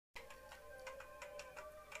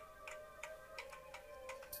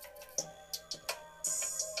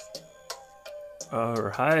All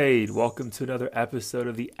right, welcome to another episode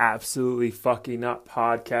of the Absolutely Fucking Not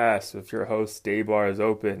podcast with your host, Stay Bars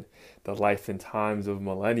Open, the life and times of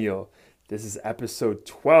millennial. This is episode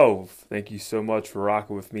 12. Thank you so much for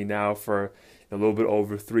rocking with me now for a little bit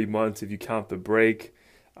over 3 months if you count the break.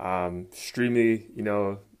 Extremely,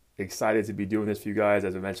 excited to be doing this for you guys,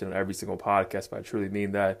 as I mentioned on every single podcast, but I truly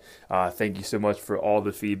mean that. Thank you so much for all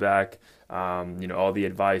the feedback, all the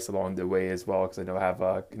advice along the way as well, because I know I have,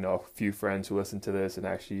 a few friends who listen to this and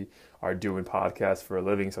actually are doing podcasts for a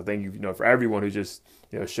living. So thank you, for everyone who's just,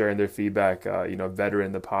 sharing their feedback, veteran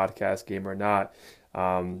in the podcast game or not.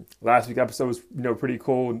 Last week's episode was, pretty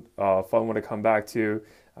cool, fun one to come back to.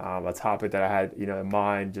 A topic that I had, in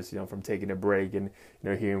mind, just, from taking a break and,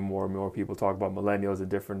 hearing more and more people talk about millennials and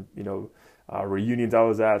different, reunions I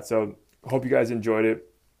was at. So hope you guys enjoyed it.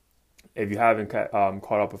 If you haven't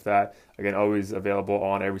caught up with that, again, always available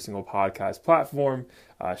on every single podcast platform.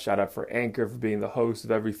 Shout out for Anchor for being the host of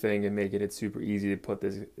everything and making it super easy to put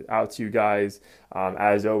this out to you guys.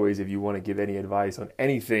 As always, if you want to give any advice on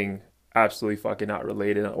anything absolutely fucking not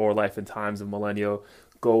related or life and times of millennial,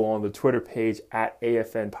 go on the Twitter page at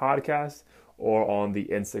AFN Podcast or on the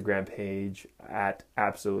Instagram page at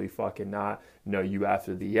absolutely fucking not. No you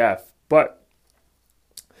after the F. But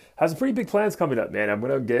have some pretty big plans coming up, man. I'm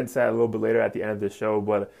going to get into that a little bit later at the end of the show,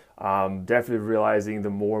 but definitely realizing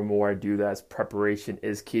the more and more I do that, preparation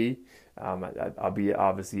is key. I'll be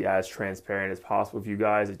obviously as transparent as possible with you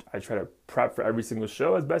guys. I try to prep for every single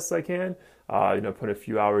show as best as I can. Put a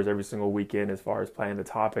few hours every single weekend as far as planning the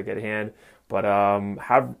topic at hand. But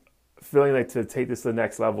have feeling like to take this to the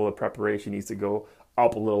next level of preparation needs to go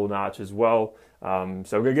up a little notch as well. So I'm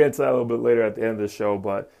going to get into that a little bit later at the end of the show,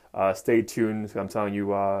 but stay tuned. I'm telling you,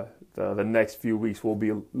 the next few weeks will be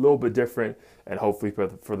a little bit different and hopefully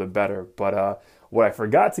for the better. But what I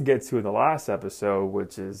forgot to get to in the last episode,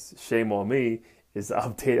 which is shame on me, is the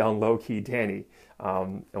update on Low Key Danny. I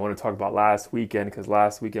want to talk about last weekend because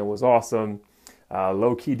last weekend was awesome.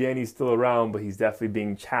 Low Key Danny's still around, but he's definitely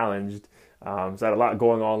being challenged. So I had a lot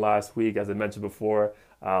going on last week. As I mentioned before,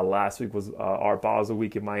 last week was Art Basel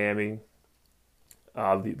week in Miami.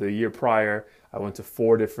 The year prior, I went to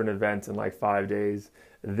 4 different events in like 5 days.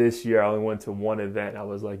 This year, I only went to one event. I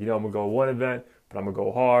was like, I'm going to go to one event, but I'm going to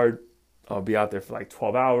go hard. I'll be out there for like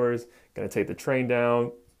 12 hours, going to take the train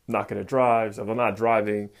down, not going to drive. So if I'm not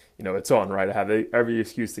driving, it's on, right? I have every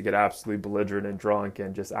excuse to get absolutely belligerent and drunk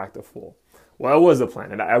and just act a fool. Well, that was the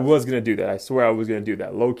plan, and I was going to do that. I swear I was going to do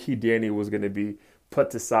that. Low-key Danny was going to be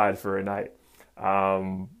put aside for a night.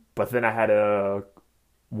 But then I had a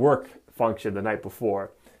work function the night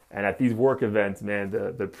before. And at these work events, man,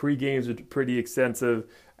 the pre-games are pretty extensive.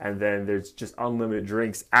 And then there's just unlimited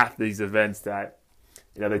drinks after these events that,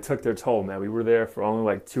 they took their toll, man. We were there for only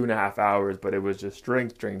like 2.5 hours, but it was just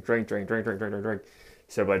drink.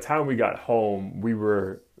 So by the time we got home, we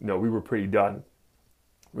were pretty done.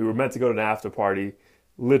 We were meant to go to an after party,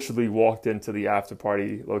 literally walked into the after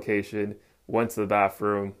party location, went to the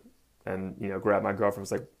bathroom, and, grabbed my girlfriend,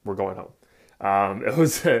 was like, we're going home. It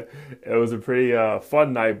was a pretty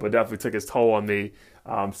fun night, but definitely took its toll on me.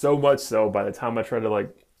 So much so, by the time I tried to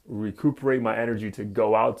recuperate my energy to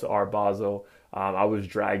go out to Art Basel, I was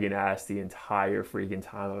dragging ass the entire freaking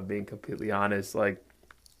time. I'm being completely honest. I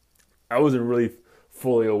wasn't really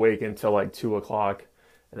fully awake until 2:00,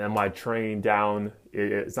 and then my train down.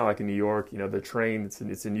 It's not like in New York, the train.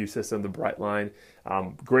 It's a new system, the Bright Line.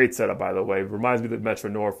 Great setup, by the way. Reminds me of the Metro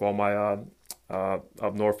North. All my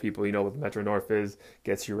up north people, what the Metro North is,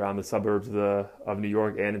 gets you around the suburbs of New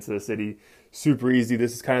York and into the city. Super easy.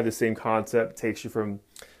 This is kind of the same concept. Takes you from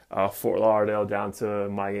Fort Lauderdale down to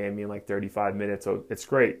Miami in 35 minutes. So it's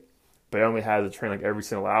great. But it only has a train every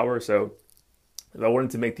single hour. So if I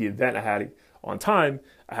wanted to make the event I had on time,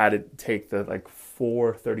 I had to take the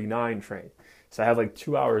 4:39 train. So I have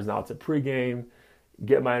 2 hours now to pregame,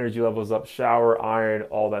 get my energy levels up, shower, iron,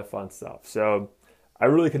 all that fun stuff. So I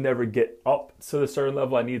really could never get up to the certain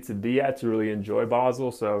level I needed to be at to really enjoy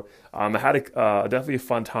Basel. So I had definitely a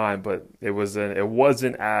fun time, but it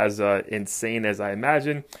wasn't as insane as I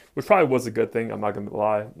imagined, which probably was a good thing. I'm not gonna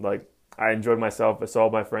lie. I enjoyed myself. I saw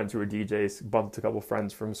my friends who were DJs, bumped a couple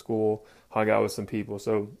friends from school, hung out with some people.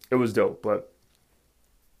 So it was dope. But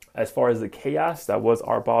as far as the chaos that was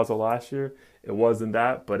Art Basel last year, it wasn't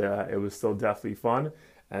that, but it was still definitely fun.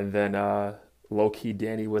 And then Low-Key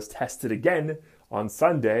Danny was tested again on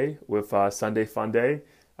Sunday with Sunday Fun Day.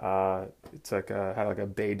 It's had a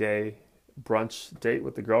Bay Day brunch date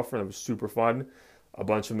with the girlfriend. It was super fun. A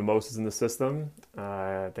bunch of mimosas in the system.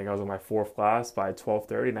 I think I was on my 4th glass by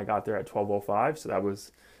 12:30, and I got there at 12:05. So that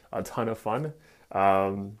was a ton of fun.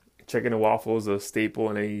 chicken and waffles, a staple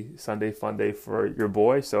in any Sunday fun day for your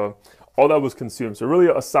boy. So all that was consumed. So really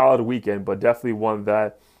a solid weekend, but definitely one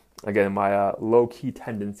that, again, my low-key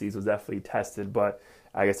tendencies was definitely tested. But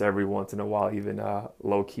I guess every once in a while, even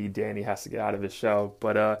low-key Danny has to get out of his shell.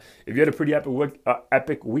 But if you had a pretty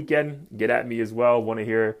epic weekend, get at me as well. Want to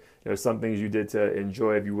hear some things you did to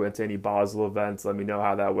enjoy. If you went to any Basel events, let me know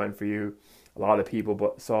how that went for you. A lot of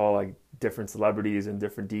people saw like different celebrities and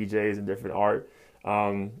different DJs and different art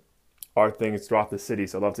things throughout the city.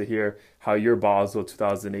 So I'd love to hear how your Basel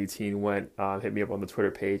 2018 went. Hit me up on the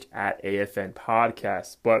Twitter page at AFN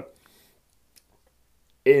Podcast. But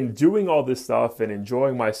in doing all this stuff and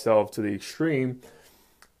enjoying myself to the extreme,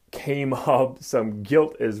 came up some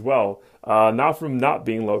guilt as well. Not from not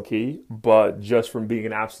being low key, but just from being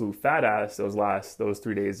an absolute fat ass those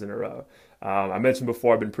 3 days in a row. I mentioned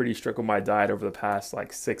before, I've been pretty strict with my diet over the past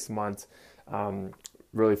like 6 months,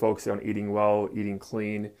 really focusing on eating well, eating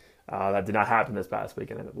clean. That did not happen this past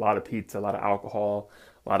weekend. A lot of pizza, a lot of alcohol,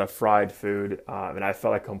 a lot of fried food, and I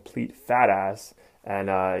felt like a complete fat ass, and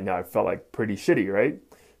I felt like pretty shitty, right?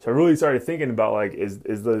 So I really started thinking about like,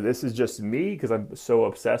 this is just me because I'm so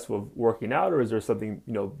obsessed with working out, or is there something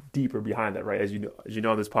deeper behind that, right? As you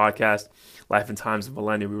know, on this podcast, Life and Times of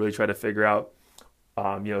Millennial, we really try to figure out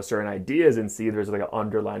certain ideas and see if there's like an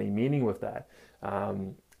underlying meaning with that.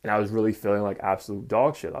 And I was really feeling like absolute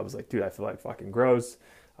dog shit. I was like, dude, I feel like fucking gross.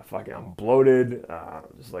 I'm bloated.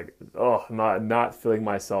 Just like, I'm not feeling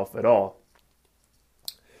myself at all.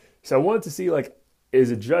 So I wanted to see like, is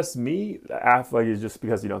it just me? I feel like it's just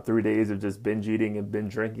because 3 days of just binge eating and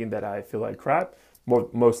binge drinking that I feel like crap.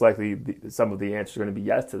 Most likely, some of the answers are going to be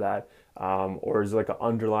yes to that. Or is it like an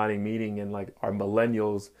underlying meaning in like our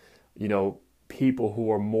millennials, people who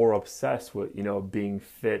are more obsessed with being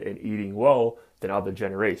fit and eating well than other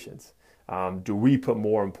generations? Do we put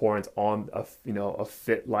more importance on a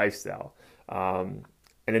fit lifestyle? And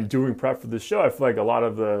in doing prep for the show, I feel like a lot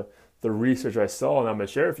of the research I saw, and I'm going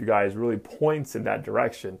to share with you guys, really points in that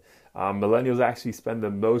direction. Millennials actually spend the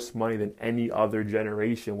most money than any other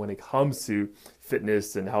generation when it comes to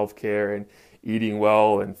fitness and healthcare and eating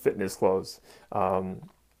well and fitness clothes.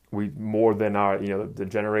 We more than our, the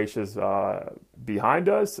generations behind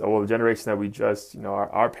us, or the generation that we just,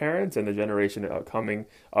 our parents, and the generation coming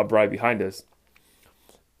up right behind us.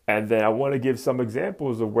 And then I want to give some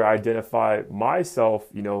examples of where I identify myself,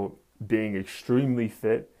 being extremely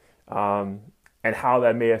fit, and how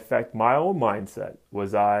that may affect my own mindset.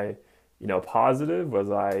 Was I, positive?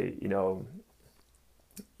 Was I,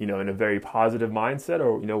 in a very positive mindset,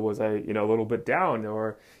 or, was I, a little bit down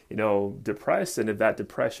or, depressed? And if that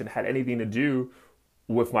depression had anything to do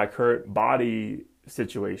with my current body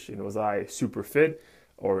situation, was I super fit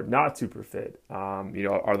or not super fit?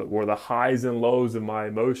 Were the highs and lows of my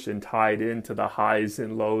emotion tied into the highs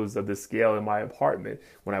and lows of the scale in my apartment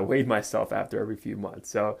when I weighed myself after every few months?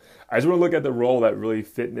 So I just want to look at the role that really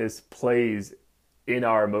fitness plays in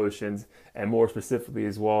our emotions, and more specifically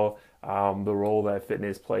as well, the role that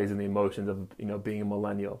fitness plays in the emotions of being a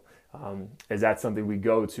millennial. Is that something we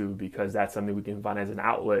go to because that's something we can find as an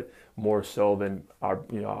outlet more so than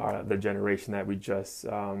the generation that we just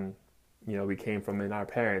we came from in our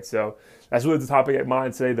parents? So that's really the topic at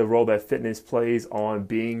mind today, the role that fitness plays on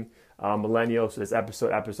being millennial. So this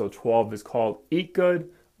episode 12, is called Eat Good,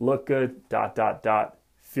 Look Good, ...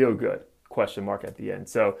 Feel Good, ? At the end.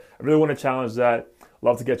 So I really want to challenge that.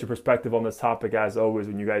 Love to get your perspective on this topic. As always,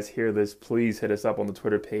 when you guys hear this, please hit us up on the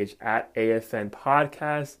Twitter page at AFN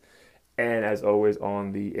Podcast. And as always,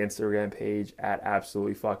 on the Instagram page at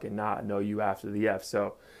Absolutely Fucking Not, know you after the F.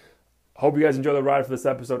 So hope you guys enjoy the ride for this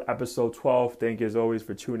episode 12. Thank you as always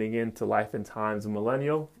for tuning in to Life and Times of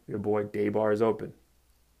Millennial. Your boy Daybar is open.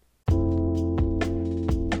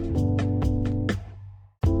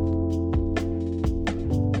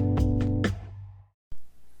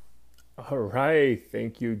 All right.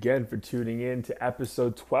 Thank you again for tuning in to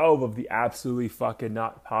episode 12 of the Absolutely Fucking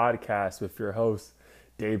Not podcast with your host,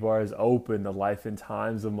 Daybar is Open, the Life and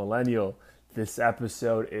Times of Millennial. This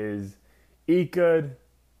episode is Eat Good,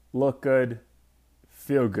 Look Good,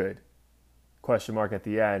 Feel Good, ? At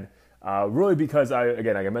the end. Really because like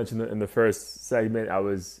I mentioned in the first segment, I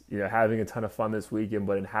was having a ton of fun this weekend,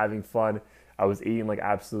 but in having fun, I was eating like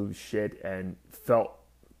absolute shit and felt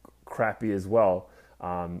crappy as well.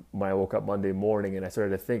 When I woke up Monday morning, and I started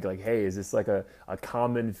to think like, hey, is this like a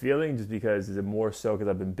common feeling just because, is it more so because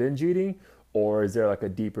I've been binge eating, or is there like a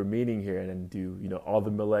deeper meaning here? And then do all the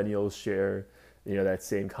millennials share that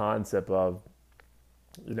same concept of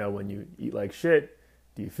when you eat like shit,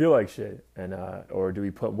 do you feel like shit? And or do we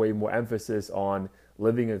put way more emphasis on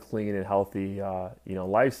living a clean and healthy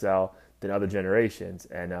lifestyle than other generations.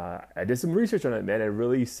 And I did some research on it, man. It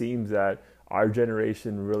really seems that our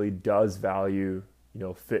generation really does value,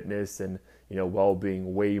 fitness and,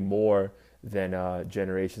 well-being way more than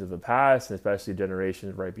generations of the past, and especially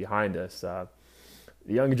generations right behind us. The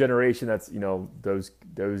younger generation, that's, those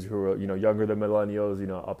who are, younger than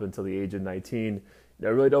millennials, up until the age of 19, they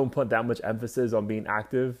really don't put that much emphasis on being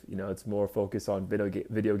active. It's more focused on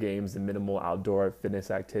video games and minimal outdoor fitness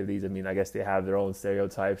activities. I mean, I guess they have their own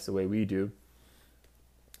stereotypes the way we do.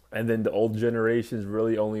 And then the old generations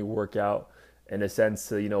really only work out in a sense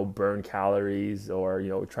to, burn calories or,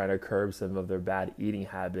 trying to curb some of their bad eating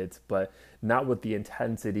habits, but not with the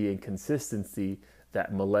intensity and consistency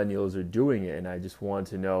that millennials are doing it. And I just want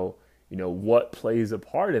to know, what plays a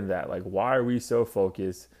part in that? Like, why are we so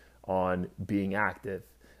focused on being active?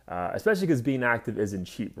 Especially because being active isn't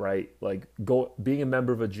cheap, right? Like being a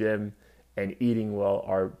member of a gym and eating well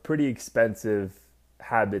are pretty expensive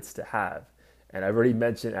habits to have. And I've already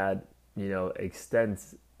mentioned at an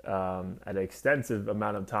extensive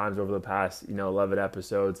amount of times over the past 11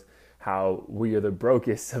 episodes how we are the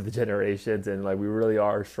brokest of the generations, and like we really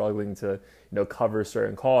are struggling to cover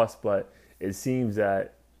certain costs. But it seems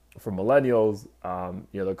that for millennials,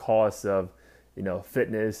 the cost of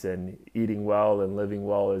fitness and eating well and living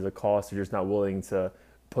well is a cost they're just not willing to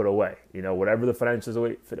put away. Whatever the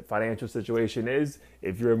financial situation is,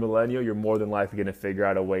 if you're a millennial, you're more than likely going to figure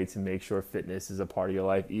out a way to make sure fitness is a part of your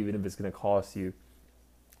life, even if it's going to cost you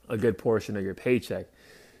a good portion of your paycheck.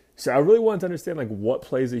 So I really wanted to understand like what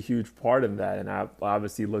plays a huge part in that. And I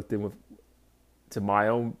obviously looked to my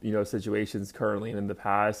own, situations currently and in the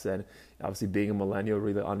past, and obviously being a millennial,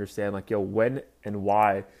 really understand like, when and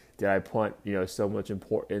why did I put, so much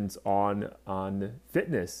importance on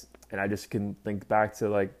fitness? And I just can think back to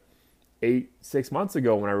like 6 months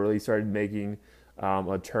ago when I really started making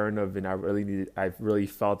a turn of, and I really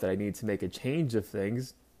felt that I needed to make a change of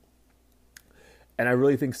things. And I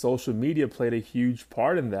really think social media played a huge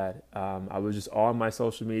part in that. I was just on my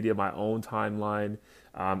social media, my own timeline,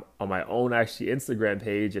 on my own actually Instagram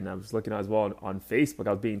page, and I was looking as well on Facebook.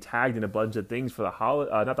 I was being tagged in a bunch of things for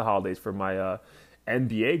not the holidays, for my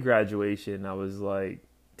MBA graduation. I was like,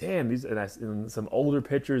 damn, and some older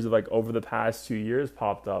pictures of like over the past 2 years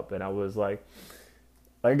popped up, and I was like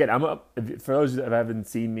again, for those that haven't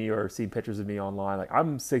seen me or seen pictures of me online, like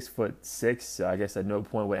I'm 6'6". So I guess at no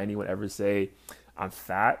point would anyone ever say I'm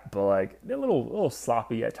fat, but like they're a little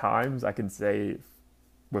sloppy at times, I can say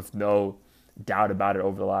with no doubt about it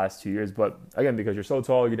over the last 2 years. But again, because you're so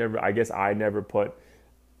tall, I never put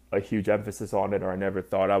a huge emphasis on it, or I never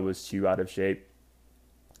thought I was too out of shape.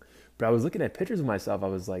 But I was looking at pictures of myself. I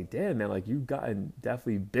was like, damn, man, like you've gotten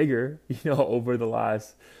definitely bigger, over the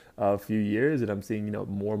last few years. And I'm seeing,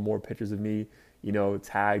 more and more pictures of me,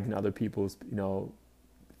 tagged in other people's,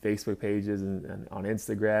 Facebook pages and on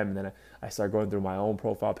Instagram. And then I start going through my own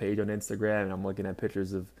profile page on Instagram, and I'm looking at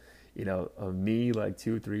pictures of, of me like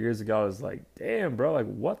 2-3 years ago. I was like, damn, bro, like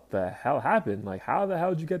what the hell happened? Like, how the hell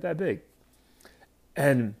did you get that big?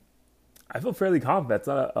 And I feel fairly confident. That's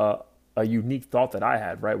not a unique thought that I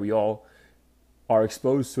had, right? We all are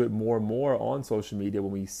exposed to it more and more on social media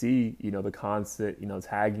when we see, the constant,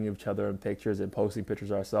 tagging of each other in pictures and posting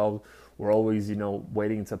pictures ourselves. We're always,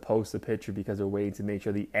 waiting to post a picture because we're waiting to make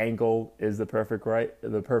sure the angle is the perfect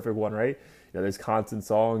one, right? There's constant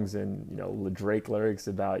songs and, Drake lyrics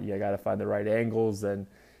about, I got to find the right angles. And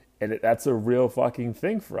that's a real fucking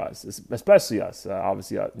thing for us, especially us.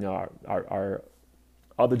 Obviously, our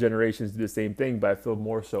other generations do the same thing, but I feel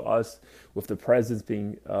more so us, with the presence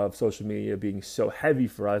of social media being so heavy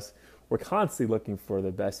for us, we're constantly looking for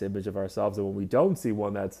the best image of ourselves. And when we don't see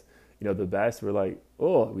one that's, the best, we're like,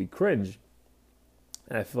 oh, we cringe.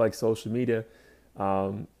 And I feel like social media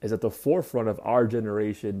is at the forefront of our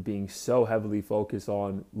generation being so heavily focused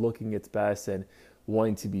on looking its best and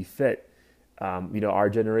wanting to be fit. Our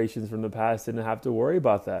generations from the past didn't have to worry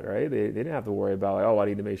about that, right? They didn't have to worry about, like, oh, I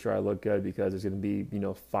need to make sure I look good because there's going to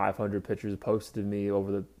be, 500 pictures posted of me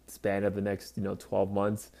over the span of the next, 12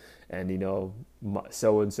 months. And,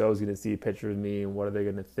 so-and-so is going to see a picture of me, and what are they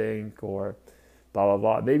going to think, or blah, blah,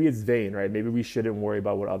 blah. Maybe it's vain, right? Maybe we shouldn't worry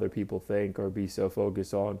about what other people think or be so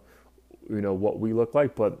focused on, what we look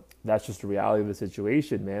like. But that's just the reality of the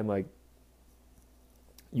situation, man. Like,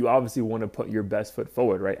 you obviously want to put your best foot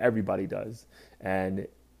forward, right? Everybody does. And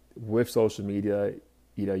with social media,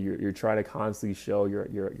 you're trying to constantly show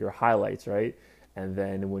your highlights, right? And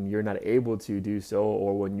then when you're not able to do so,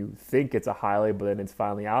 or when you think it's a highlight, but then it's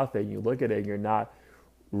finally out there and you look at it and you're not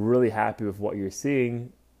really happy with what you're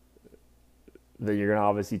seeing, then you're going to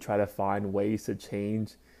obviously try to find ways to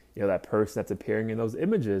change, that person that's appearing in those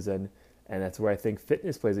images. And And that's where I think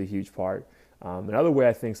fitness plays a huge part. Another way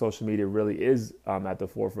I think social media really is at the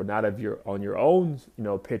forefront, not of on your own,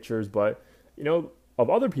 pictures, but, of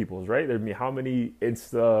other people's, right? I mean, how many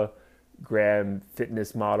Instagram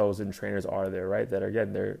fitness models and trainers are there, right? That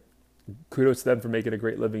again, they're kudos to them for making a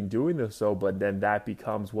great living doing this, but then that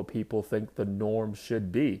becomes what people think the norm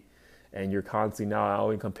should be. And you're constantly now not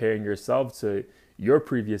only comparing yourself to your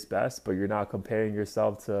previous best, but you're now comparing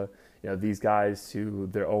yourself to, these guys who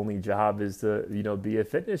their only job is to, be a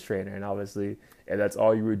fitness trainer. And obviously, if that's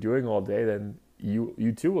all you were doing all day, then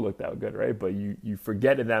you too will look that good, right? But you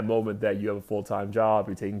forget in that moment that you have a full-time job,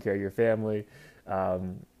 you're taking care of your family,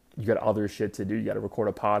 you got other shit to do. You got to record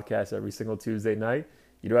a podcast every single Tuesday night.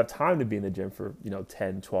 You don't have time to be in the gym for,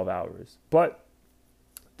 10, 12 hours. But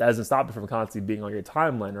that doesn't stop you from constantly being on your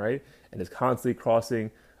timeline, right? And it's constantly crossing,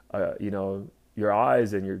 your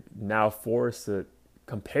eyes, and you're now forced to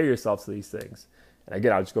compare yourself to these things. And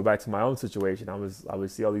again, I'll just go back to my own situation. I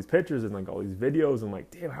would see all these pictures and like all these videos. And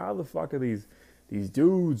like, damn, how the fuck are these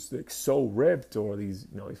dudes like so ripped, or these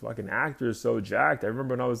fucking actors so jacked? I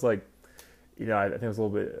remember when I was like, I think I was a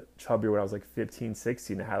little bit chubbier when I was like 15,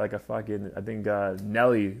 16. I had like a fucking, I think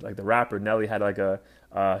Nelly, like the rapper Nelly, had like a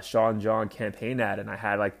Sean John campaign ad, and I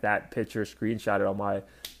had like that picture screenshotted on my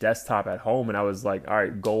desktop at home, and I was like, all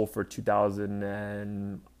right, goal for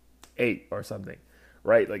 2008 or something,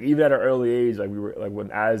 right? Like even at an early age, like we were like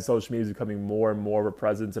as social media is becoming more and more of a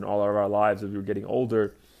presence in all of our lives as we were getting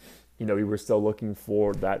older, we were still looking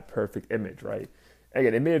for that perfect image, right?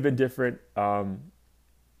 Again, it may have been different.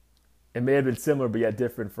 It may have been similar, but yet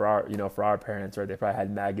different for our parents, right? They probably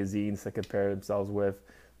had magazines to compare themselves with.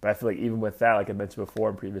 But I feel like even with that, like I mentioned before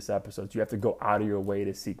in previous episodes, you have to go out of your way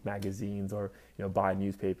to seek magazines or, buy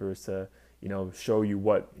newspapers to, show you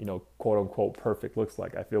what, quote unquote perfect looks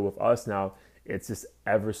like. I feel with us now, it's just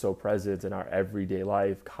ever so present in our everyday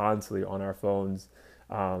life, constantly on our phones,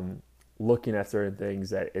 looking at certain things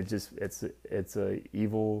that it's a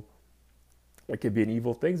evil, it could be an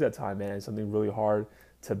evil thing at times, man. It's something really hard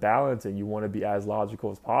to balance, and you want to be as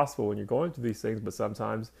logical as possible when you're going through these things, but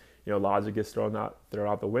sometimes logic gets thrown out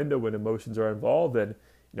the window when emotions are involved. And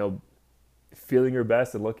feeling your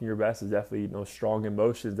best and looking your best is definitely strong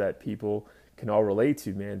emotions that people can all relate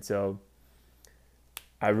to, man. So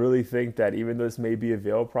I really think that even though this may be a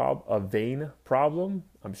vain problem,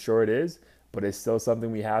 I'm sure it is, but it's still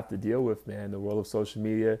something we have to deal with, man. The world of social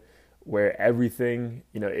media, where everything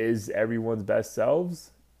is everyone's best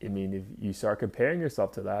selves. I mean, if you start comparing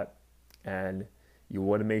yourself to that, and you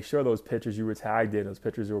want to make sure those pictures you were tagged in, those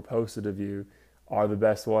pictures that were posted of you, are the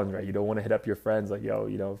best ones, right? You don't want to hit up your friends like, yo,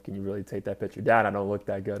 can you really take that picture down? I don't look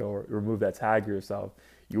that good, or remove that tag yourself.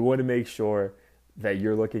 You want to make sure that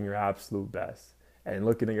you're looking your absolute best. And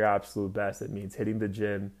looking at your absolute best, it means hitting the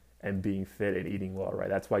gym and being fit and eating well, right?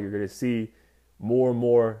 That's why you're going to see more and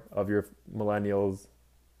more of your millennials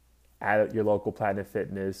at your local Planet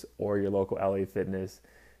Fitness or your local LA Fitness.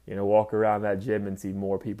 Walk around that gym and see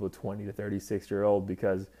more people 20 to 36-year-old,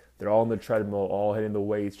 because they're all on the treadmill, all hitting the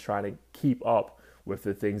weights, trying to keep up with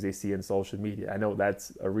the things they see in social media. I know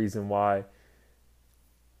that's a reason why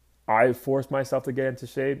I forced myself to get into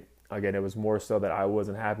shape. Again, it was more so that I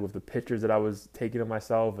wasn't happy with the pictures that I was taking of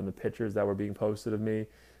myself and the pictures that were being posted of me.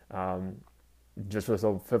 Just for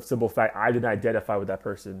the simple fact, I didn't identify with that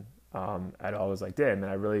person at all. I was like, damn,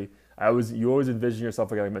 man, you always envision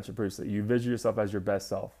yourself, like I mentioned previously, you envision yourself as your best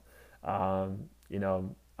self. A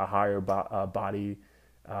higher a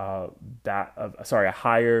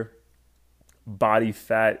higher body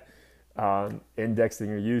fat index than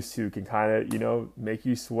you're used to can kind of, make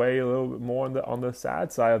you sway a little bit more on the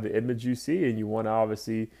sad side of the image you see. And you want to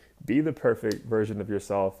obviously be the perfect version of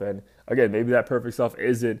yourself. And again, maybe that perfect self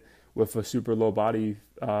isn't with a super low body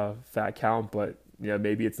fat count, but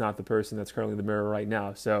maybe it's not the person that's currently in the mirror right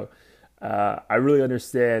now. So I really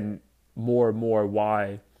understand more and more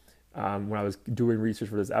why, when I was doing research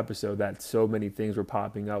for this episode, that so many things were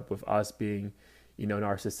popping up with us being,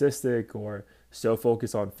 narcissistic or so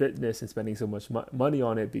focused on fitness and spending so much money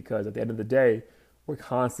on it, because at the end of the day, we're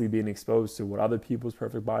constantly being exposed to what other people's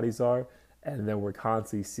perfect bodies are. And then we're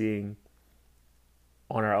constantly seeing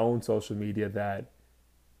on our own social media that,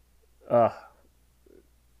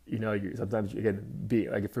 sometimes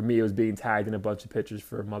like for me, it was being tagged in a bunch of pictures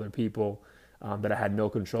from other people that I had no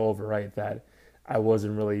control over, right? That I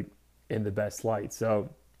wasn't really in the best light. So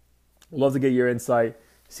I'd love to get your insight,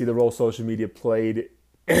 see the role social media played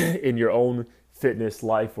in your own fitness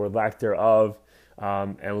life or lack thereof.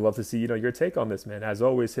 And we'd love to see, your take on this, man. As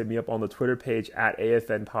always, hit me up on the Twitter page at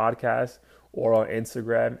AFN Podcast or on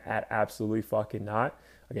Instagram at Absolutely Fucking Not.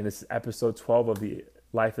 Again, this is episode 12 of the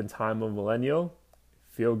Life and Time of Millennial.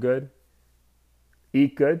 Feel good,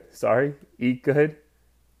 eat good,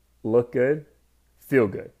 look good, feel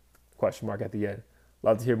good. Question mark at the end.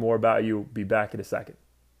 Love to hear more about you. Be back in a second.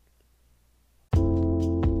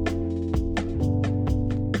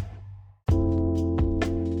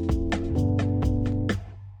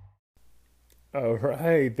 All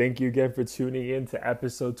right. Thank you again for tuning in to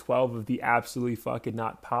episode 12 of the Absolutely Fucking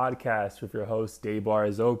Not podcast with your host, Day Bar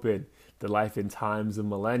is Open, the life and times of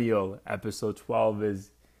millennial. Episode 12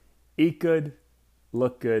 is eat good,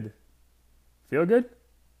 look good, feel good.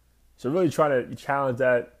 So really trying to challenge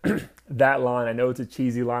that line. I know it's a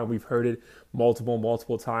cheesy line. We've heard it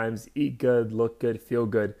multiple times. Eat good, look good, feel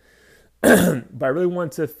good. But I really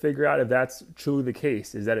want to figure out if that's truly the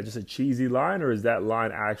case. Is that just a cheesy line, or is that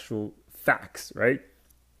line actual facts, right?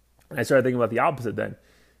 And I started thinking about the opposite then.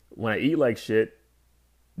 When I eat like shit,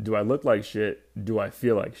 do I look like shit? Do I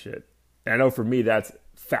feel like shit? And I know for me, that's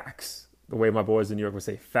facts. The way my boys in New York would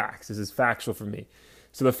say facts. This is factual for me.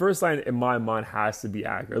 So the first line in my mind has to be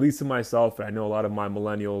accurate, at least to myself. And I know a lot of my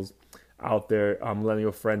millennials out there,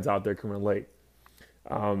 millennial friends out there can relate.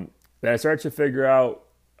 Then I started to figure out,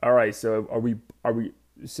 all right, so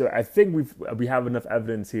so I think we have enough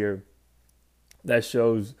evidence here that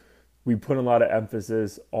shows we put a lot of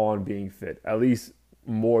emphasis on being fit, at least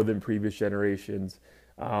more than previous generations.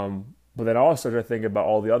 But then I also started to think about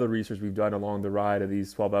all the other research we've done along the ride of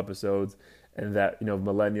these 12 episodes, and that,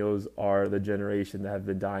 millennials are the generation that have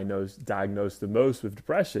been diagnosed the most with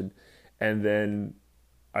depression. And then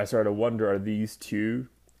I started to wonder, are these two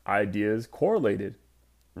ideas correlated,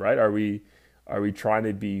 right? Are we trying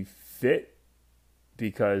to be fit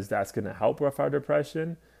because that's going to help with our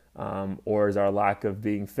depression? Or is our lack of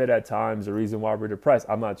being fit at times the reason why we're depressed?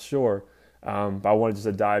 I'm not sure. But I wanted just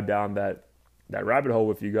to dive down that rabbit hole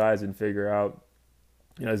with you guys and figure out,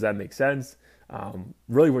 does that make sense?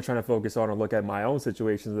 Really, we're trying to focus on or look at my own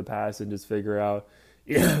situations in the past and just figure out,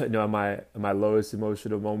 in my lowest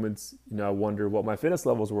emotional moments, I wonder what my fitness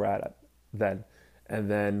levels were at then, and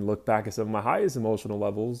then look back at some of my highest emotional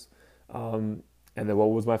levels, and then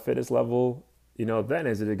what was my fitness level, then?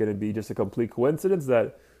 Is it going to be just a complete coincidence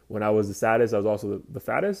that when I was the saddest, I was also the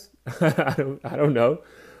fattest? I don't know.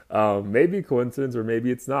 Maybe coincidence, or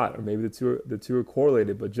maybe it's not, or maybe the two are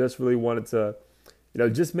correlated. But just really wanted to,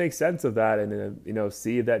 just make sense of that, and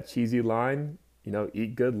see that cheesy line,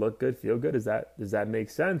 eat good, look good, feel good. Does that make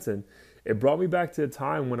sense? And it brought me back to a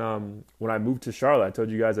time when I moved to Charlotte. I told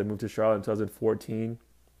you guys I moved to Charlotte in 2014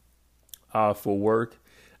 for work.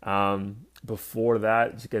 Before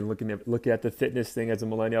that, just again looking at the fitness thing as a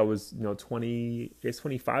millennial, I was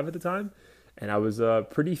 25 at the time, and I was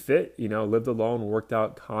pretty fit. Lived alone, worked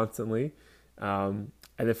out constantly, and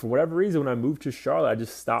then for whatever reason, when I moved to Charlotte, I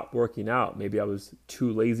just stopped working out. Maybe I was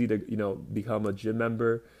too lazy to become a gym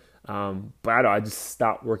member, but I just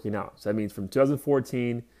stopped working out. So that means from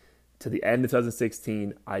 2014 to the end of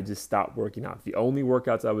 2016, I just stopped working out. The only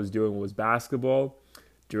workouts I was doing was basketball,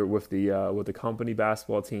 with the company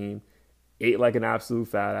basketball team. Ate like an absolute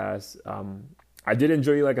fat ass. I did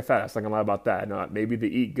enjoy eating like a fat ass. Not gonna lie about that. No, maybe the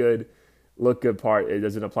eat good, look good part, it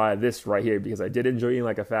doesn't apply to this right here, because I did enjoy eating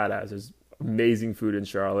like a fat ass. There's amazing food in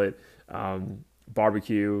Charlotte.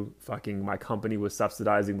 Barbecue. Fucking my company was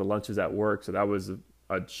subsidizing the lunches at work, so that was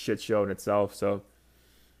a shit show in itself. So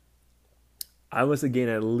I must have gained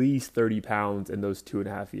at least 30 pounds in those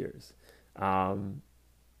 2.5 years. And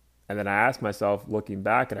then I asked myself, looking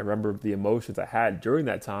back, and I remember the emotions I had during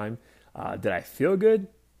that time. Did I feel good?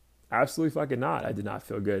 Absolutely fucking not. I did not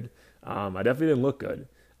feel good. I definitely didn't look good.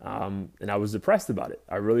 And I was depressed about it.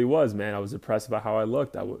 I really was, man. I was depressed about how I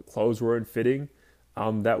looked. Clothes weren't fitting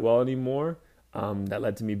that well anymore. That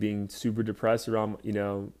led to me being super depressed around,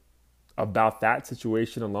 about that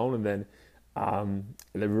situation alone. And then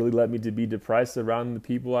it really led me to be depressed around the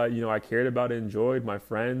people I cared about and enjoyed, my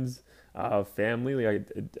friends, family.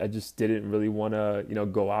 I just didn't really want to,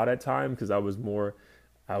 go out at time, because I was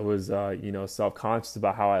self-conscious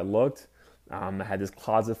about how I looked. I had this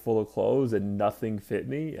closet full of clothes and nothing fit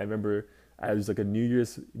me. I remember I was like a New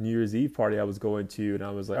Year's Eve party I was going to, and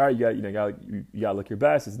I was like, all right, you gotta look your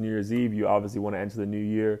best. It's New Year's Eve. You obviously want to enter the new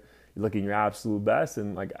year. You're looking your absolute best.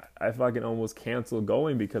 And like, I fucking almost canceled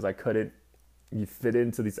going because I couldn't fit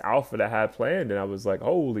into this outfit I had planned. And I was like,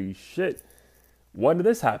 holy shit, when did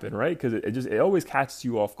this happen? Right? Because it always catches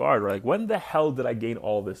you off guard. Right? Like, when the hell did I gain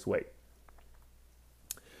all this weight?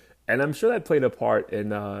 And I'm sure that played a part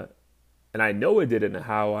in, and I know it did in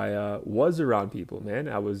how I was around people, man.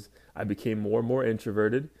 I became more and more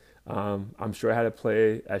introverted. I'm sure I had to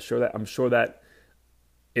play. I'm sure that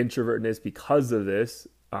introvertness, because of this,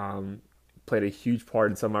 played a huge part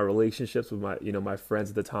in some of my relationships with my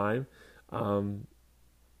friends at the time.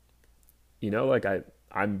 Like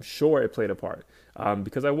I'm sure it played a part,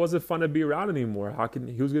 because I wasn't fun to be around anymore.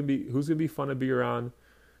 Who's gonna be fun to be around?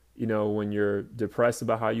 When you're depressed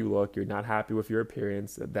about how you look, you're not happy with your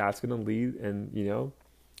appearance. That's gonna lead and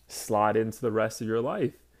slide into the rest of your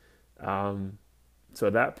life. So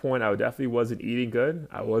at that point, I definitely wasn't eating good.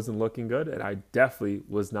 I wasn't looking good, and I definitely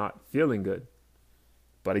was not feeling good.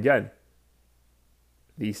 But again,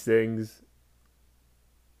 these things,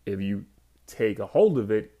 if you take a hold of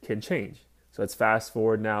it, can change. So let's fast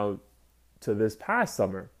forward now to this past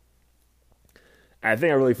summer. And I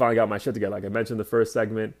think I really finally got my shit together. Like I mentioned in the first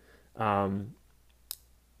segment, I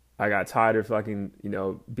got tired of fucking,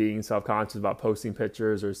 being self-conscious about posting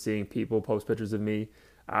pictures or seeing people post pictures of me.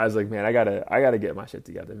 I was like, man, I gotta get my shit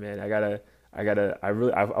together, man. I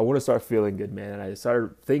want to start feeling good, man. And I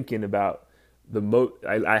started thinking about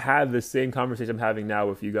I had the same conversation I'm having now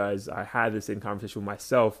with you guys. I had the same conversation with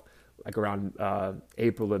myself, like around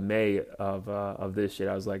April and May of this shit.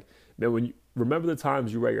 I was like, man, when you remember the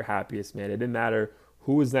times you were at your happiest, man. It didn't matter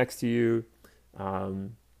who was next to you.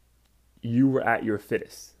 You were at your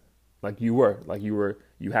fittest.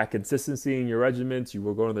 You had consistency in your regimens. You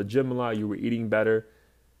were going to the gym a lot. You were eating better.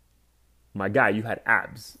 My guy, you had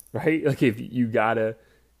abs, right? Like if you gotta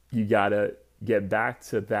get back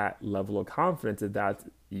to that level of confidence.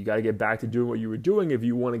 You gotta get back to doing what you were doing if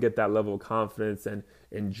you want to get that level of confidence and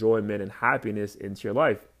enjoyment and happiness into your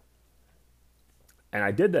life. And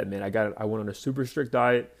I did that, man. I went on a super strict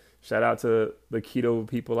diet. Shout out to the keto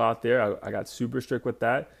people out there. I got super strict with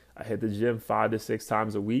that. I hit the gym 5 to 6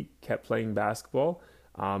 times a week, kept playing basketball.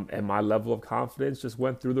 And my level of confidence just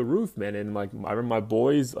went through the roof, man. And like, I remember my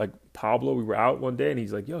boys, like Pablo, we were out one day and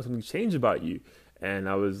he's like, yo, something changed about you. And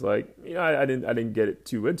I was like, I didn't get it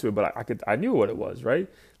too into it, but I knew what it was, right?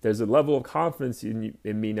 There's a level of confidence in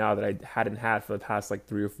me now that I hadn't had for the past like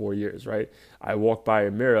 3 or 4 years, right? I walk by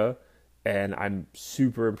a mirror and I'm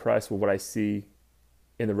super impressed with what I see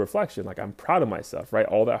in the reflection. Like I'm proud of myself, right?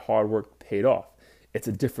 All that hard work paid off. It's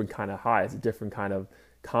a different kind of high. It's a different kind of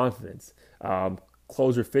confidence.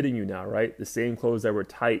 Clothes are fitting you now, right? The same clothes that were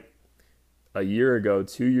tight a year ago,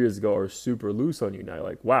 2 years ago are super loose on you now. You're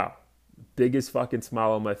like, wow, biggest fucking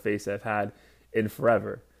smile on my face I've had in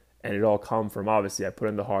forever. And it all come from, obviously, I put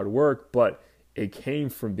in the hard work, but it came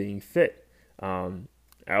from being fit. To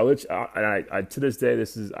this day,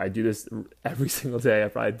 I do this every single day. I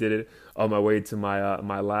probably did it on my way to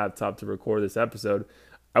my laptop to record this episode.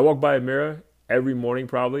 I walk by a mirror every morning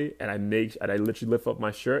probably, and I literally lift up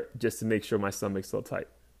my shirt just to make sure my stomach's still tight.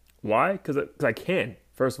 Why? Because I can.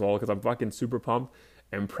 First of all, because I'm fucking super pumped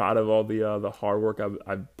and proud of all the hard work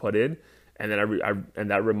I've put in, and then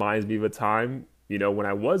and that reminds me of a time when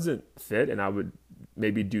I wasn't fit, and I would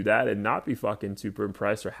maybe do that and not be fucking super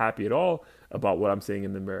impressed or happy at all about what I'm seeing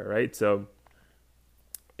in the mirror, right? So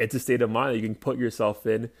it's a state of mind that you can put yourself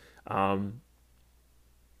in, and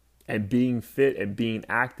being fit and being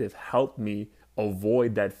active helped me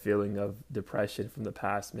avoid that feeling of depression from the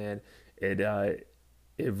past, man. It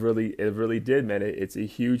really did, man. It's a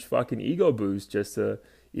huge fucking ego boost just to,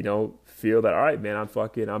 feel that, all right, man, I'm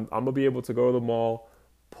gonna be able to go to the mall,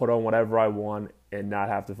 put on whatever I want and not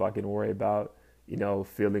have to fucking worry about,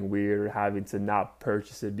 feeling weird or having to not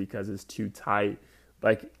purchase it because it's too tight.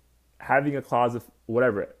 Like having a closet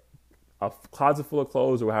full of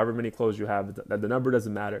clothes or however many clothes you have, the number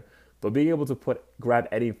doesn't matter. But being able to grab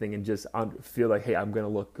anything and just feel like, hey, I'm gonna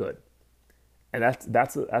look good, and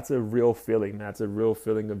that's a real feeling. That's a real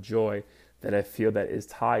feeling of joy that I feel that is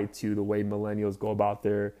tied to the way millennials go about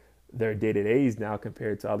their day-to-days now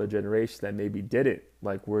compared to other generations that maybe didn't.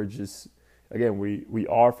 Like we're just, again, we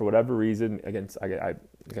are, for whatever reason, again, like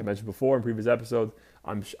I mentioned before in previous episodes,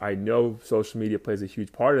 I know social media plays a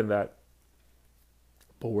huge part in that,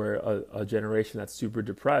 but we're a generation that's super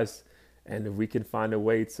depressed. And if we can find a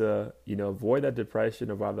way to, avoid that depression,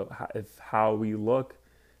 if how we look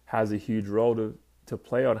has a huge role to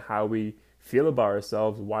play on how we feel about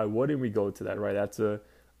ourselves, why wouldn't we go to that, right? That's a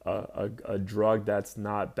drug that's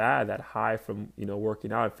not bad. That high from,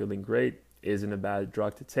 working out, feeling great isn't a bad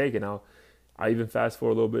drug to take. And I even fast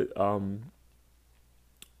forward a little bit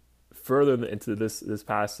further into this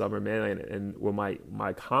past summer, man, and where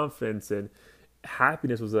my confidence and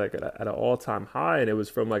happiness was like at an all-time high, and it was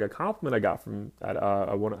from like a compliment I got from at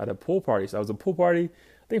a pool party. So I was at a pool party,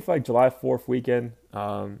 I think for like July 4th weekend,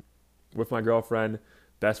 with my girlfriend.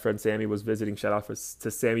 Best friend Sammy was visiting. Shout out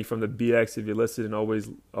to Sammy from the BX if you're listening. Always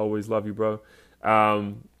love you, bro.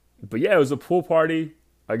 But yeah, it was a pool party.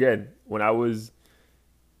 Again, when I was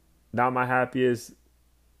not my happiest,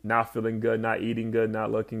 not feeling good, not eating good,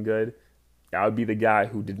 not looking good, I would be the guy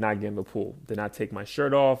who did not get in the pool, did not take my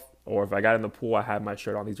shirt off, or if I got in the pool, I had my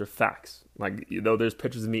shirt on. These are facts. Like, there's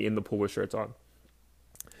pictures of me in the pool with shirts on.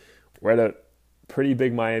 We're at a pretty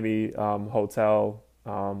big Miami hotel,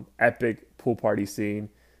 epic pool party scene,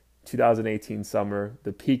 2018 summer,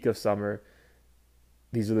 the peak of summer.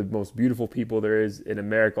 These are the most beautiful people there is in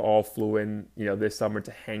America, all flew in, this summer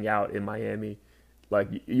to hang out in Miami. Like,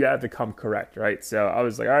 you have to come correct, right? So I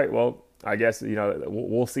was like, all right, well, I guess,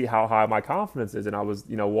 we'll see how high my confidence is. And I was,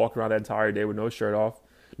 walking around the entire day with no shirt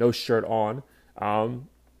on.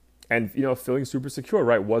 And, feeling super secure,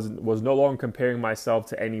 right? Was no longer comparing myself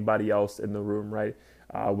to anybody else in the room, right?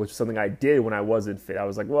 Which is something I did when I wasn't fit. I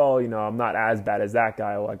was like, well, I'm not as bad as that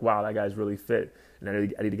guy. Like, wow, that guy's really fit. And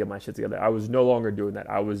I need to get my shit together. I was no longer doing that.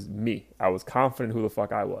 I was me. I was confident who the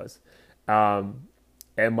fuck I was.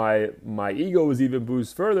 And my ego was even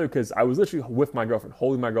boosted further because I was literally with my girlfriend,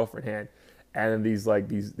 holding my girlfriend's hand. And then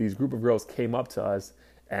these group of girls came up to us.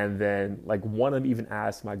 And then one of them even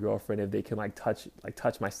asked my girlfriend if they can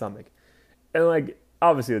touch my stomach. And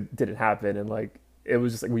obviously it didn't happen. And it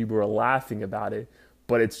was just we were laughing about it.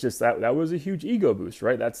 But it's just that was a huge ego boost,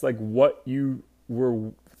 right? That's what you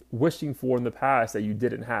were wishing for in the past that you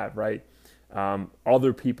didn't have, right?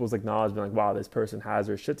 Other people's acknowledgement, wow, this person has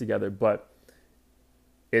their shit together. But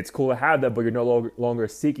it's cool to have that, but you're no longer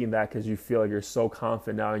seeking that because you feel like you're so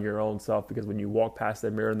confident now in your own self, because when you walk past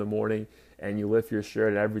that mirror in the morning and you lift your shirt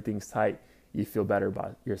and everything's tight, you feel better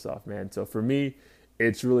about yourself, man. So for me,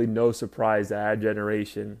 it's really no surprise that our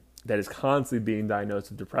generation that is constantly being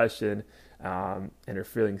diagnosed with depression and are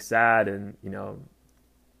feeling sad and,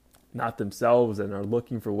 not themselves, and are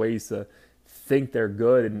looking for ways to think they're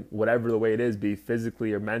good and whatever the way it is, be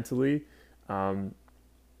physically or mentally,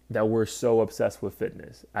 that we're so obsessed with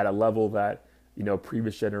fitness at a level that,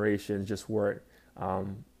 previous generations just weren't,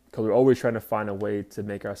 because we're always trying to find a way to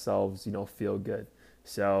make ourselves, feel good.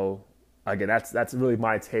 So again, that's really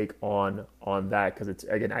my take on that, because it's,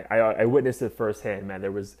 again, I witnessed it firsthand, man.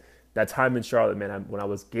 There was that time in Charlotte, man, when I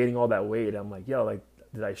was gaining all that weight, I'm like, yo,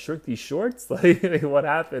 did I shrink these shorts? What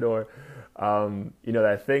happened? Or,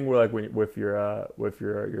 that thing where with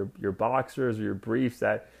your boxers or your briefs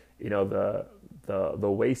that, the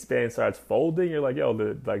waistband starts folding. You're like, yo,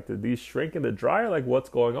 did these shrink in the dryer? What's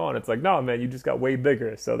going on? It's like, no, man, you just got way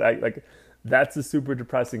bigger. So that's a super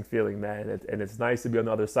depressing feeling, man. And it's nice to be on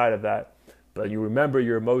the other side of that. But you remember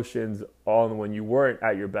your emotions on when you weren't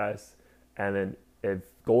at your best. And then if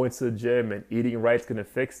going to the gym and eating right's going to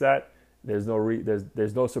fix that, there's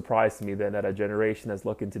no surprise to me then that a generation that's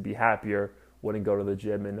looking to be happier wouldn't go to the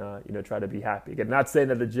gym and try to be happy. Again, not saying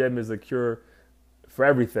that the gym is a cure for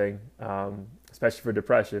everything, especially for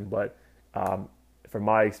depression, but from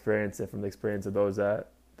my experience and from the experience of those that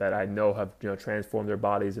I know have transformed their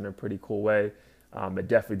bodies in a pretty cool way, it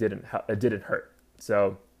definitely didn't hurt.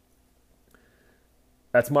 So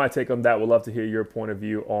that's my take on that. We'd love to hear your point of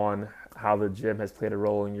view on how the gym has played a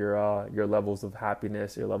role in your levels of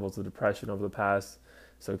happiness, your levels of depression over the past.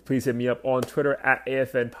 So please hit me up on Twitter at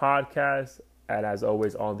AFN Podcast, and as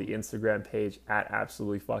always on the Instagram page at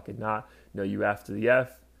Absolutely Fucking Not. No U after the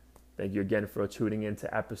F. Thank you again for tuning in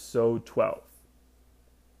to episode 12.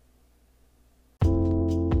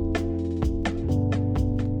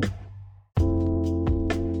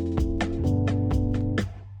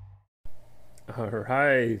 All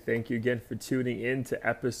right. Thank you again for tuning in to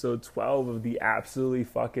episode 12 of the Absolutely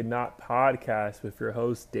Fucking Not podcast with your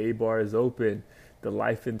host, Day Bar is Open, the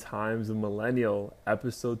life and times of millennial.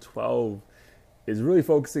 Episode 12 is really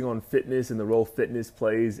focusing on fitness and the role fitness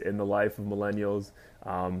plays in the life of millennials.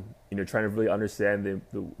 Trying to really understand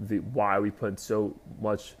the why we put so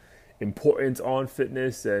much importance on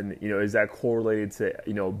fitness, and is that correlated to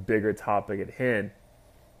bigger topic at hand.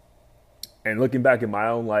 And looking back in my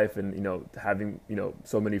own life and, having,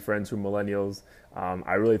 so many friends who are millennials,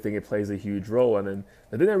 I really think it plays a huge role. And then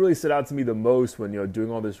the thing that really stood out to me the most when, doing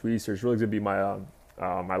all this research, really going to be my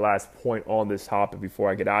my last point on this topic before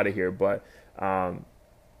I get out of here. But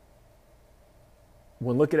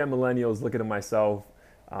when looking at millennials, looking at myself,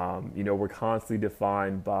 we're constantly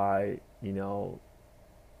defined by,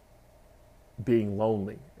 being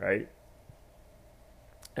lonely, right?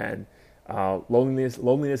 And loneliness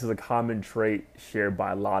is a common trait shared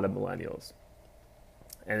by a lot of millennials,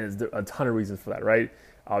 and there's a ton of reasons for that, right?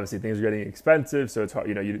 Obviously, things are getting expensive, so it's hard.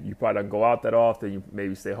 You probably don't go out that often. You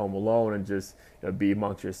maybe stay home alone and just be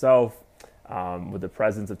amongst yourself. With the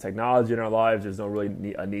presence of technology in our lives, there's no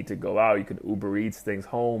really a need to go out. You can Uber Eats things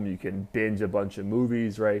home. You can binge a bunch of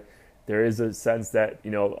movies, right? There is a sense that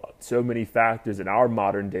so many factors in our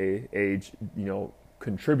modern day age,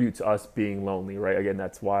 contribute to us being lonely, right? Again,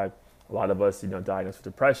 that's why a lot of us, diagnosed with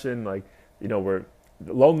depression, we're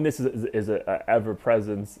loneliness is a ever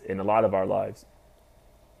presence in a lot of our lives.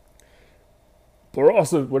 But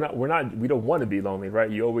we don't want to be lonely,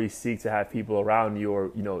 right? You always seek to have people around you,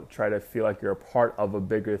 or, try to feel like you're a part of a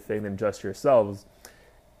bigger thing than just yourselves.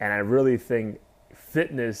 And I really think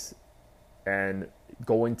fitness and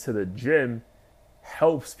going to the gym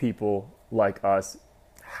helps people like us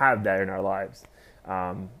have that in our lives.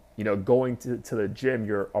 Going to the gym,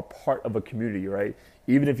 you're a part of a community, right?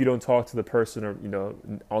 Even if you don't talk to the person or,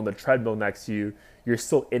 on the treadmill next to you, you're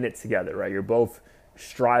still in it together, right? You're both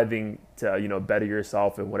striving to, better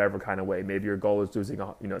yourself in whatever kind of way. Maybe your goal is losing,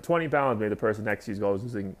 20 pounds. Maybe the person next to you's goal is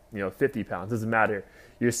losing, 50 pounds. Doesn't matter.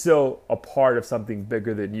 You're still a part of something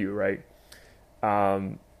bigger than you, right?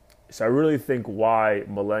 So I really think why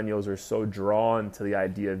millennials are so drawn to the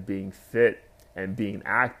idea of being fit and being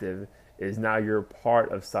active is now you're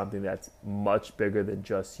part of something that's much bigger than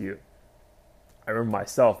just you. I remember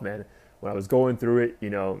myself, man, when I was going through it,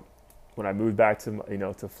 when I moved back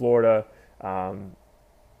to Florida,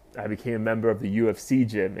 I became a member of the UFC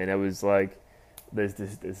gym, and it was like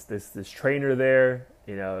this trainer there,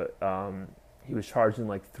 he was charging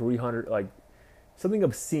like 300, like something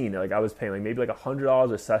obscene. Like I was paying like maybe like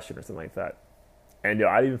 $100 a session or something like that. And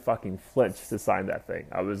I didn't even fucking flinch to sign that thing.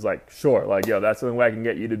 I was like, sure, like, that's the only way I can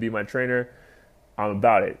get you to be my trainer. I'm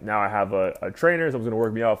about it. Now I have a trainer, so I'm going to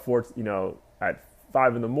work me out at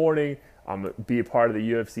 5 in the morning. I'm going to be a part of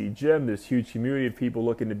the UFC gym. This huge community of people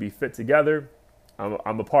looking to be fit together.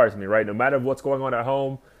 I'm a part of me, right? No matter what's going on at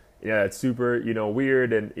home, it's super,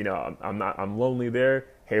 weird, and, I'm lonely there.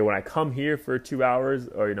 Hey, when I come here for 2 hours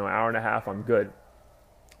or, an hour and a half, I'm good.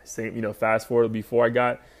 Same, fast forward before I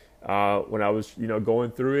got, when I was,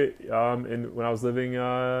 going through it, and when I was living,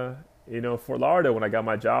 Fort Lauderdale, when I got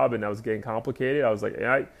my job and I was getting complicated, I was like,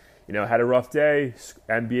 I had a rough day.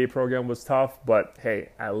 MBA program was tough, but hey,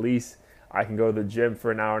 at least I can go to the gym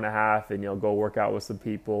for an hour and a half and, go work out with some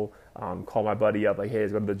people, call my buddy up, like, hey,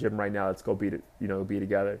 let's go to the gym right now. Let's go be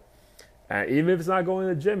together. And even if it's not going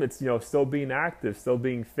to the gym, it's, still being active, still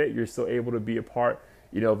being fit. You're still able to be a part,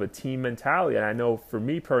 of a team mentality. And I know for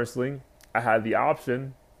me personally, I had the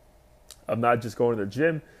option of not just going to the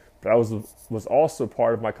gym, but I was also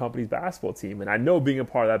part of my company's basketball team. And I know being a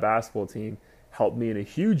part of that basketball team helped me in a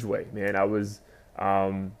huge way, man. I was,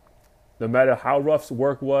 no matter how rough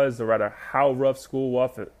work was, no matter how rough school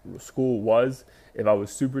was, if I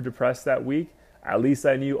was super depressed that week, at least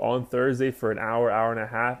I knew on Thursday for an hour, hour and a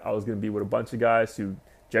half, I was going to be with a bunch of guys who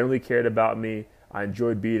generally cared about me. I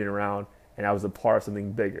enjoyed being around, and I was a part of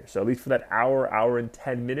something bigger. So at least for that hour and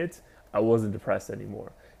 10 minutes, I wasn't depressed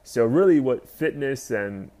anymore. So really what fitness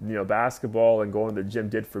and, basketball and going to the gym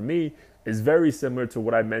did for me is very similar to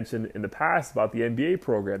what I mentioned in the past about the MBA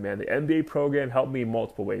program, man. The MBA program helped me in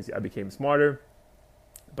multiple ways. I became smarter,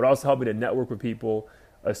 but also helped me to network with people,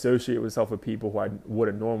 associate myself with people who I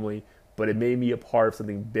wouldn't normally, but it made me a part of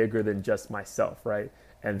something bigger than just myself, right?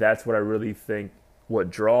 And that's what I really think what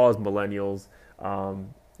draws millennials,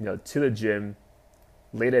 to the gym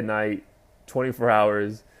late at night, 24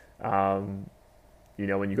 hours.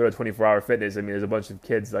 When you go to 24-hour fitness, there's a bunch of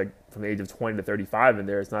kids like from the age of 20 to 35 in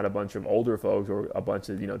there. It's not a bunch of older folks or a bunch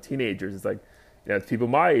of, teenagers. It's like, it's people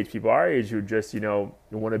my age, people our age who just,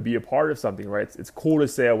 want to be a part of something, right? It's cool to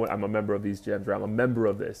say I'm a member of these gyms, or I'm a member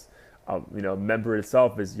of this. Member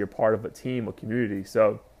itself is you're part of a team, a community.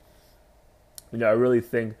 So, I really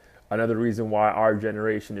think another reason why our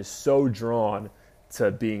generation is so drawn to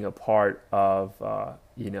being a part of, of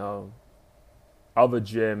a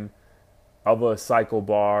gym, of a cycle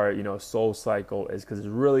bar, Soul Cycle, is because it's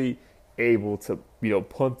really able to,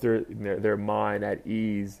 put their mind at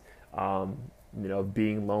ease,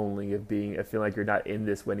 being lonely, of feeling like you're not in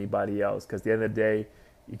this with anybody else. Because at the end of the day,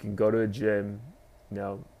 you can go to a gym,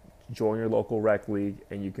 join your local rec league,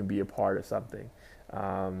 and you can be a part of something.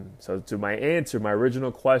 So to my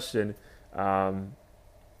original question, am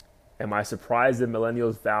I surprised that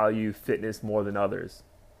millennials value fitness more than others?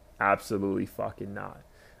 Absolutely fucking not.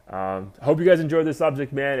 I hope you guys enjoyed this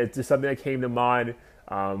subject, man. It's just something that came to mind,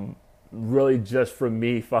 really just from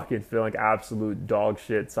me fucking feeling like absolute dog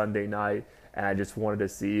shit Sunday night, and I just wanted to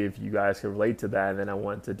see if you guys could relate to that, and then I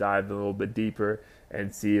wanted to dive a little bit deeper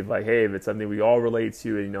and see if if it's something we all relate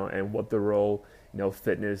to, and what the role,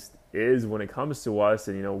 fitness is when it comes to us,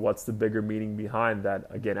 and, what's the bigger meaning behind that.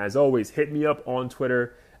 Again, as always, hit me up on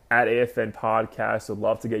Twitter at AFN Podcast. I'd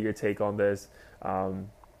love to get your take on this.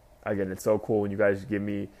 Again, it's so cool when you guys give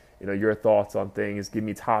me, your thoughts on things, give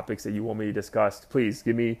me topics that you want me to discuss. Please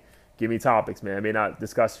give me topics, man. I may not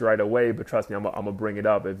discuss it right away, but trust me, I'm gonna bring it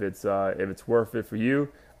up if it's worth it for you.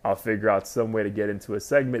 I'll figure out some way to get into a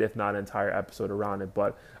segment, if not an entire episode around it.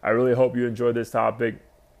 But I really hope you enjoyed this topic.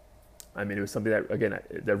 I mean, it was something that, again,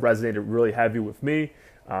 that resonated really heavy with me.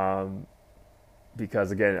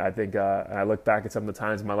 Because, again, I think, and I look back at some of the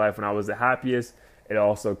times in my life when I was the happiest, it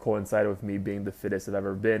also coincided with me being the fittest I've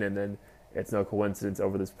ever been. And then it's no coincidence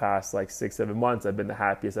over this past, 6-7 months, I've been the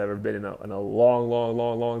happiest I've ever been in a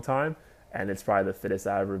long time. And it's probably the fittest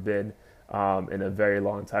I've ever been in a very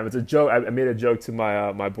long time. It's a joke. I made a joke to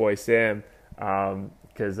my boy Sam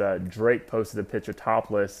because Drake posted a picture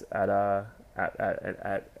topless at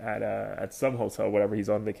some hotel, whatever. He's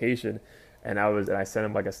on vacation, and I sent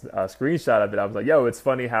him a screenshot of it. I was like, "Yo, it's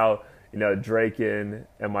funny how Drake and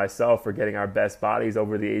myself are getting our best bodies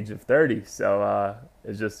over the age of 30." So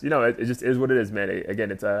it's just it just is what it is, man.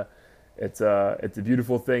 Again, it's a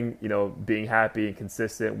beautiful thing, being happy and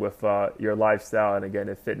consistent with your lifestyle. And again,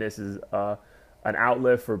 if fitness is an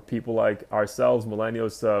outlet for people like ourselves,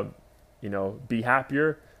 millennials, to be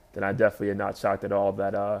happier, then I definitely am not shocked at all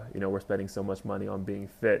that we're spending so much money on being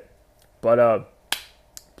fit. But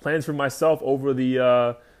plans for myself over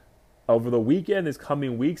the weekend, this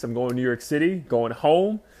coming weeks, I'm going to New York City, going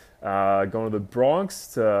home. Going to the Bronx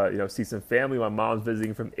to see some family. My mom's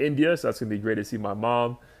visiting from India, so that's gonna be great to see my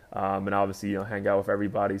mom. And obviously, hang out with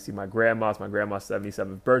everybody, see my grandma. It's my grandma's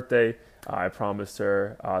 77th birthday. I promised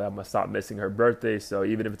her that I'm going to stop missing her birthday. So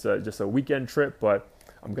even if it's just a weekend trip, but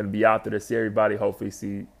I'm going to be out there to see everybody, hopefully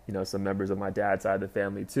see, some members of my dad's side of the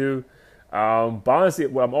family too. But honestly,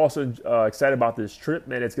 what I'm also excited about this trip,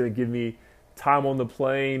 man, it's going to give me time on the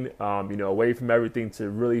plane, away from everything to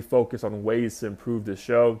really focus on ways to improve the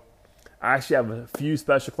show. I actually have a few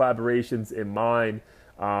special collaborations in mind.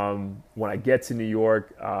 When I get to New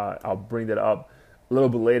York, I'll bring that up a little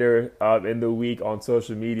bit later in the week on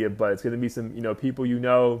social media, but it's going to be some, people,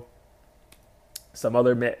 some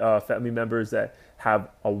other family members that have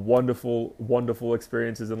a wonderful, wonderful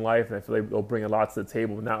experiences in life. And I feel like they'll bring a lot to the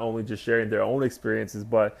table, not only just sharing their own experiences,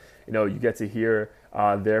 but, you get to hear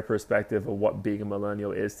their perspective of what being a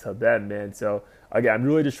millennial is to them, man. So again, I'm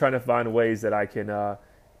really just trying to find ways that I can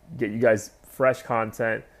get you guys fresh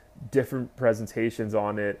content, different presentations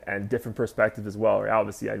on it, and different perspectives as well.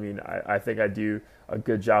 Obviously, I think I do a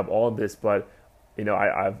good job on this, but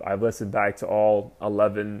I've listened back to all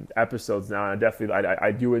 11 episodes now, and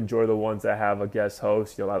I do enjoy the ones that have a guest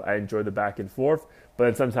host. I enjoy the back and forth, but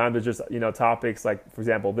then sometimes it's just topics like, for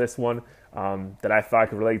example, this one that I thought I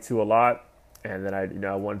could relate to a lot, and then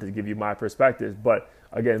I wanted to give you my perspective. But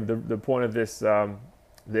again, the point of this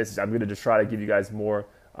is I'm going to just try to give you guys more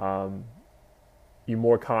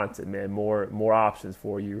content, man, more options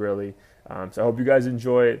for you, really. So I hope you guys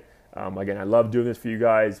enjoy it. Again, I love doing this for you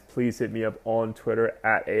guys. Please hit me up on Twitter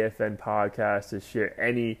at AFN Podcast to share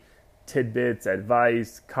any tidbits,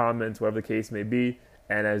 advice, comments, whatever the case may be.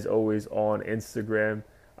 And as always, on Instagram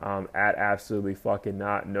at absolutely fucking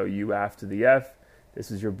not, no U after the F. This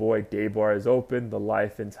is your boy, Day Bar is Open, the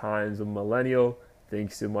life and times of millennial.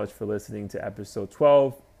 Thanks so much for listening to episode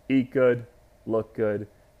 12. Eat good, look good,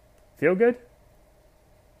 feel good.